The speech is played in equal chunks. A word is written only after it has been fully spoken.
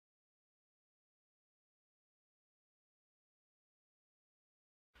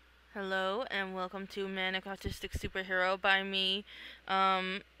Hello and welcome to Manic-Autistic Superhero by me.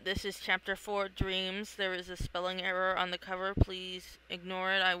 This is Chapter 4, Dreams. There is a spelling error on the cover. Please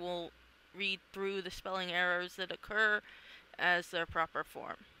ignore it. I will read through the spelling errors that occur as their proper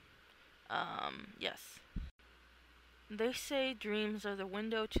form. Yes. They say dreams are the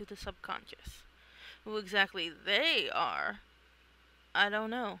window to the subconscious. Who exactly they are, I don't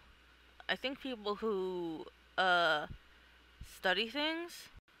know. I think people who, study things,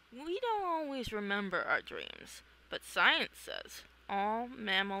 we don't always remember our dreams, but science says all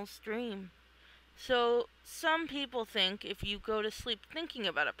mammals dream. So, some people think if you go to sleep thinking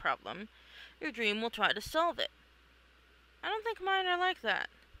about a problem, your dream will try to solve it. I don't think mine are like that.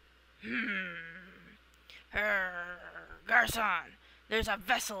 Garçon, there's a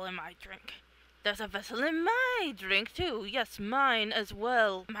vessel in my drink. There's a vessel in my drink, too. Yes, mine as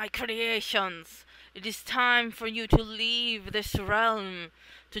well. My creations. It is time for you to leave this realm,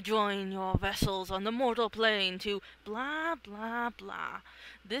 to join your vessels on the mortal plane, to blah, blah, blah.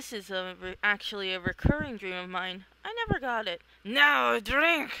 This is actually a recurring dream of mine. I never got it. Now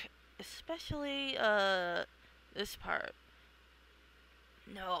drink! Especially, this part.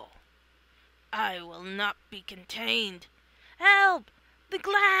 No. I will not be contained. Help! The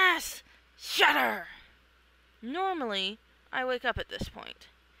glass! Shutter! Normally, I wake up at this point.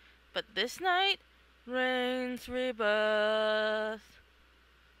 But this night, rain's rebirth.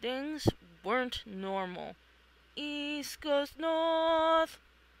 Things weren't normal. East goes north.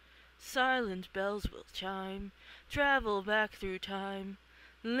 Silent bells will chime. Travel back through time.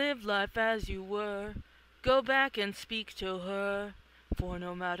 Live life as you were. Go back and speak to her. For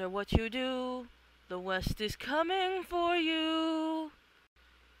no matter what you do, the West is coming for you.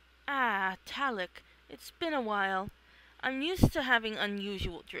 Ah, Talik, it's been a while. I'm used to having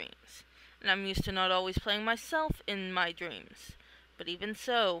unusual dreams, and I'm used to not always playing myself in my dreams. But even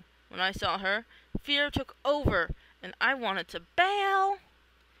so, when I saw her, fear took over, and I wanted to bail.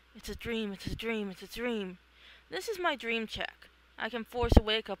 It's a dream, it's a dream, it's a dream. This is my dream check. I can force a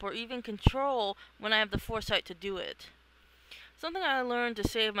wake-up or even control when I have the foresight to do it. Something I learned to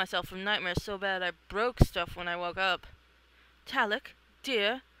save myself from nightmares so bad I broke stuff when I woke up. Talik,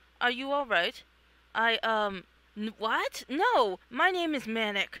 dear, are you alright? What? No! My name is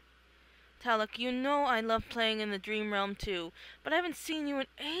Manic. Talik, you know I love playing in the Dream Realm too, but I haven't seen you in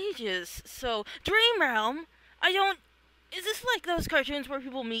ages, so... Dream Realm? Is this like those cartoons where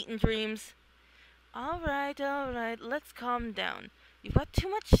people meet in dreams? Alright, let's calm down. You've got too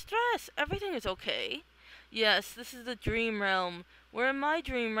much stress. Everything is okay. Yes, this is the Dream Realm. We're in my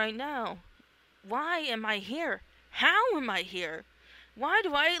dream right now. Why am I here? How am I here? Why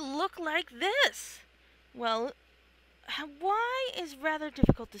do I look like this? Well, why is rather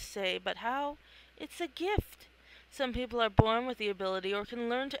difficult to say, but how? It's a gift. Some people are born with the ability or can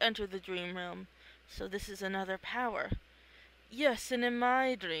learn to enter the dream realm. So this is another power. Yes, and in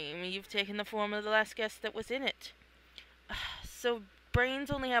my dream, you've taken the form of the last guest that was in it. So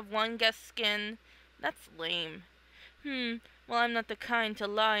brains only have one guest skin? That's lame. Well, I'm not the kind to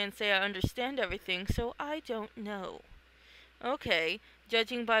lie and say I understand everything, so I don't know. Okay,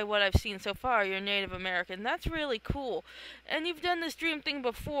 judging by what I've seen so far, you're Native American. That's really cool. And you've done this dream thing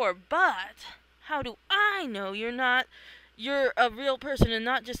before, but how do I know you're a real person and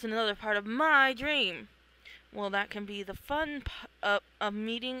not just another part of my dream? Well, that can be the fun of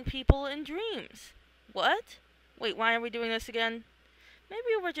meeting people in dreams. What? Wait, why are we doing this again? Maybe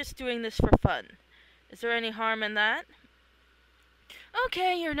we're just doing this for fun. Is there any harm in that?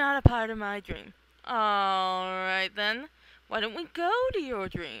 Okay, you're not a part of my dream. Alright then. Why don't we go to your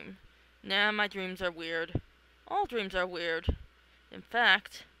dream? Nah, my dreams are weird. All dreams are weird. In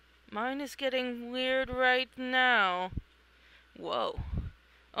fact, mine is getting weird right now. Whoa.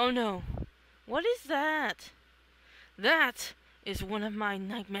 Oh no. What is that? That is one of my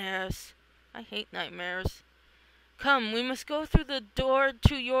nightmares. I hate nightmares. Come, we must go through the door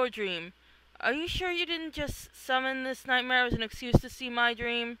to your dream. Are you sure you didn't just summon this nightmare as an excuse to see my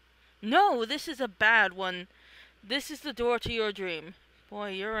dream? No, this is a bad one. This is the door to your dream. Boy,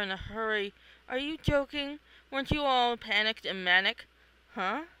 you're in a hurry. Are you joking? Weren't you all panicked and manic?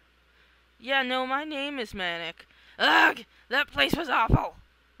 Huh? Yeah, no, my name is Manic. Ugh! That place was awful!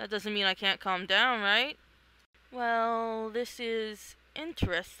 That doesn't mean I can't calm down, right? Well, this is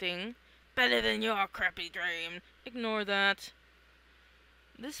interesting. Better than your crappy dream. Ignore that.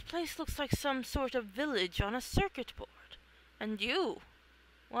 This place looks like some sort of village on a circuit board. And you?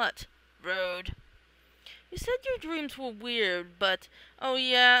 What? Rude. You said your dreams were weird, but... Oh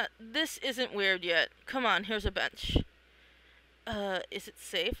yeah, this isn't weird yet. Come on, here's a bench. Is it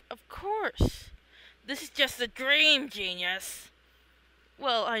safe? Of course. This is just a dream, genius.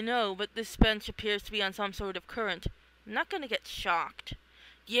 Well, I know, but this bench appears to be on some sort of current. I'm not gonna get shocked.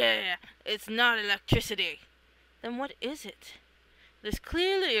 Yeah, it's not electricity. Then what is it? There's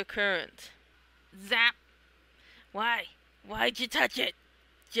clearly a current. Zap! Why? Why'd you touch it?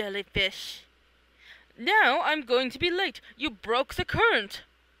 Jellyfish. Now I'm going to be late. You broke the current.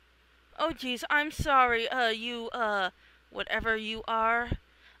 Oh, geez, I'm sorry, whatever you are.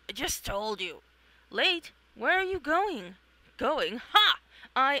 I just told you. Late? Where are you going? Going? Ha!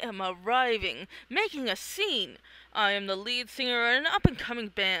 I am arriving, making a scene. I am the lead singer in an up-and-coming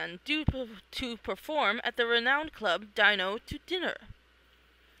band, due to perform at the renowned club Dino to Dinner.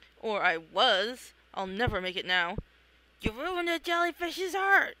 Or I was. I'll never make it now. You ruined a jellyfish's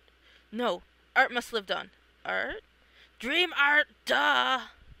art. No, art must live on. Art? Dream art, duh!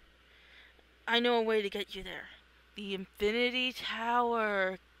 I know a way to get you there. The Infinity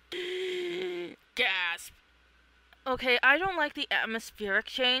Tower. Gasp. Okay, I don't like the atmospheric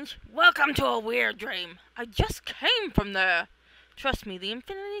change. Welcome to a weird dream. I just came from there. Trust me, the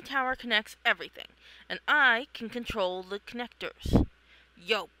Infinity Tower connects everything, and I can control the connectors.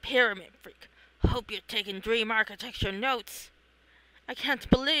 Yo, Pyramid Freak. Hope you're taking dream architecture notes. I can't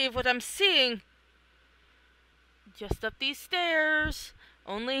believe what I'm seeing. Just up these stairs.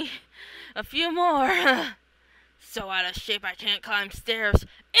 Only a few more. So out of shape I can't climb stairs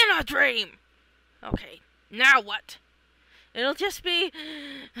in a dream. Okay, now what? It'll just be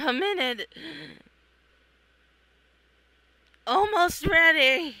a minute. Almost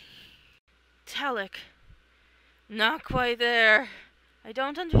ready. Telic. Not quite there. I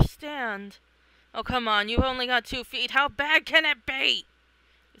don't understand. Oh, come on, you've only got 2 feet. How bad can it be?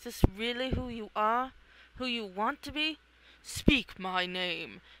 Is this really who you are? Who you want to be? Speak my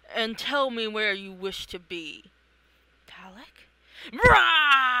name, and tell me where you wish to be. Telic?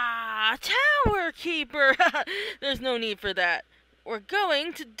 Rah! Tower Keeper! There's no need for that. We're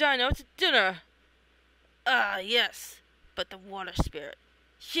going to Dino to Dinner. Ah, yes. But the water spirit.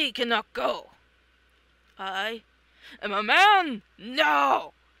 She cannot go. I am a man?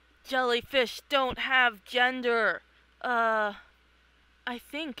 No! Jellyfish don't have gender. I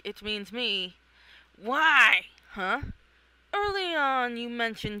think it means me. Why? Huh? Early on you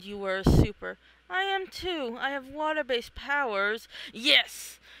mentioned you were a super. I am too. I have water-based powers.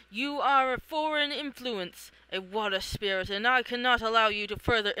 Yes! You are a foreign influence, a water spirit, and I cannot allow you to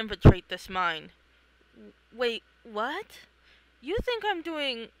further infiltrate this mine. Wait, what? You think I'm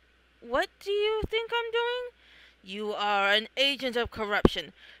doing... What do you think I'm doing? You are an agent of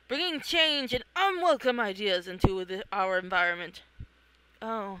corruption, bringing change and unwelcome ideas into our environment.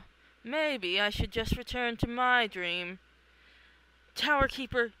 Oh, maybe I should just return to my dream. Tower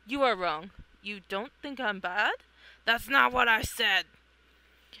Keeper, you are wrong. You don't think I'm bad? That's not what I said.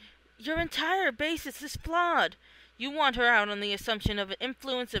 Your entire basis is flawed. You want her out on the assumption of an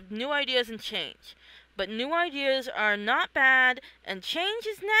influence of new ideas and change. But new ideas are not bad, and change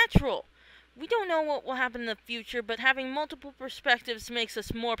is natural. We don't know what will happen in the future, but having multiple perspectives makes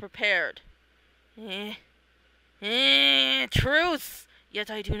us more prepared. Truth! Yet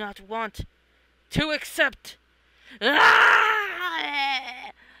I do not want to accept.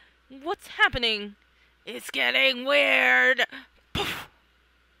 Ah! What's happening? It's getting weird. Poof.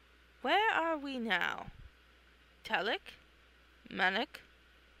 Where are we now? Telic? Manic?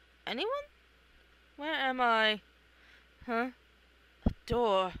 Anyone? Where am I? Huh? A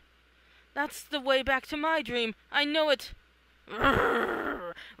door. That's the way back to my dream. I know it.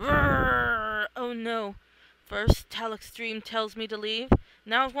 Oh no. First, Telic's dream tells me to leave.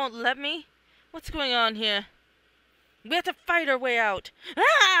 Now it won't let me? What's going on here? We have to fight our way out.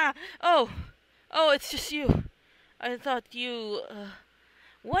 Ah! Oh, it's just you. I thought you,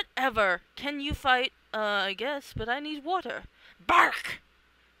 whatever. Can you fight? I guess, but I need water. Bark!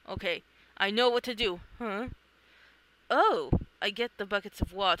 Okay, I know what to do. Huh? Oh, I get the buckets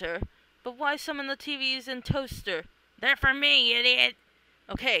of water. But why summon the TVs and toaster? They're for me, idiot!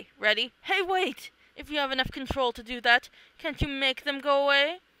 Okay, ready? Hey, wait! If you have enough control to do that, can't you make them go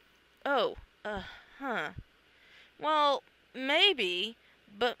away? Oh, huh. Well, maybe,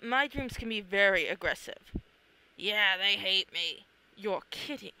 but my dreams can be very aggressive. Yeah, they hate me. You're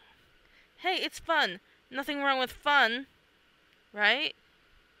kidding. Hey, it's fun. Nothing wrong with fun. Right?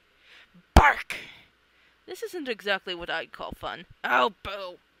 Bark! This isn't exactly what I'd call fun. Oh,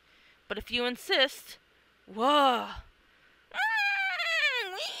 boo! But if you insist... Whoa!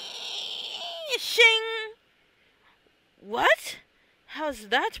 Shing! What? How's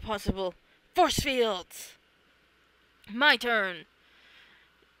that possible? Force fields! My turn.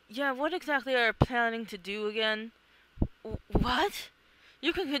 Yeah, what exactly are you planning to do again? What?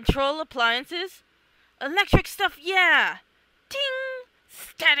 You can control appliances? Electric stuff, yeah! Ting!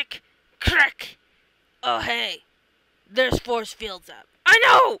 Static. Crack. Oh, hey. There's force fields up. I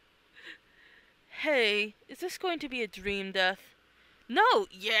know! Hey, is this going to be a dream death? No,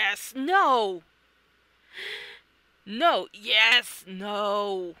 yes, no! No, yes,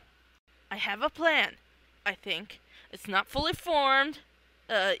 no! I have a plan, I think. It's not fully formed,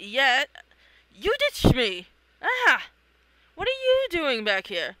 yet. You ditched me! Ah! What are you doing back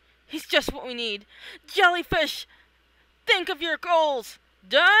here? He's just what we need. Jellyfish! Think of your goals!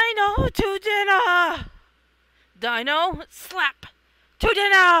 Dino to dinner! Dino, slap! To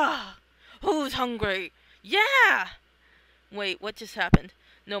dinner! Who's hungry? Yeah! Wait, what just happened?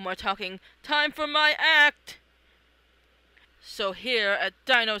 No more talking. Time for my act! So here at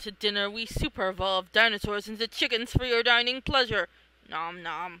Dino to Dinner, we super-evolve dinosaurs into chickens for your dining pleasure. Nom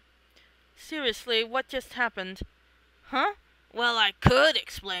nom. Seriously, what just happened? Huh? Well, I could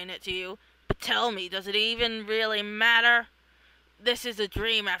explain it to you, but tell me, does it even really matter? This is a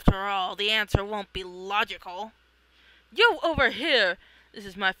dream after all. The answer won't be logical. Yo, over here!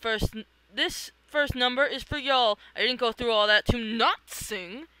 This first number is for y'all. I didn't go through all that to not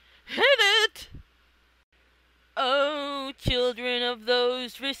sing. Hit it! Oh, children of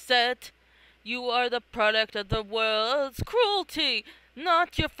those reset, you are the product of the world's cruelty.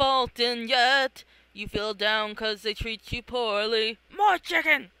 Not your fault, and yet you feel down 'cause they treat you poorly. More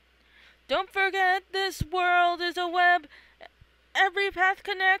chicken! Don't forget this world is a web. Every path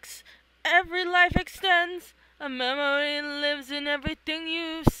connects, every life extends. A memory lives in everything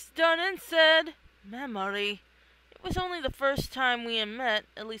you've done and said. Memory. It was only the first time we had met,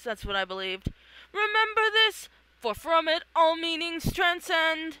 at least that's what I believed. Remember this, for from it all meanings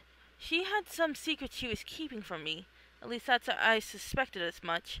transcend. She had some secret she was keeping from me. At least I suspected as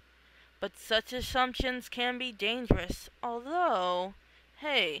much. But such assumptions can be dangerous. Although,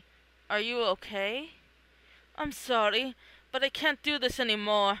 hey, are you okay? I'm sorry, but I can't do this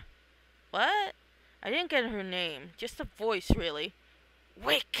anymore. What? I didn't get her name, just a voice, really.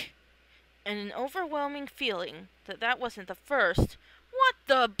 Wick! And an overwhelming feeling that wasn't the first, what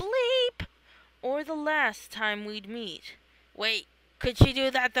the bleep, or the last time we'd meet. Wait, could she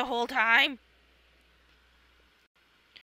do that the whole time?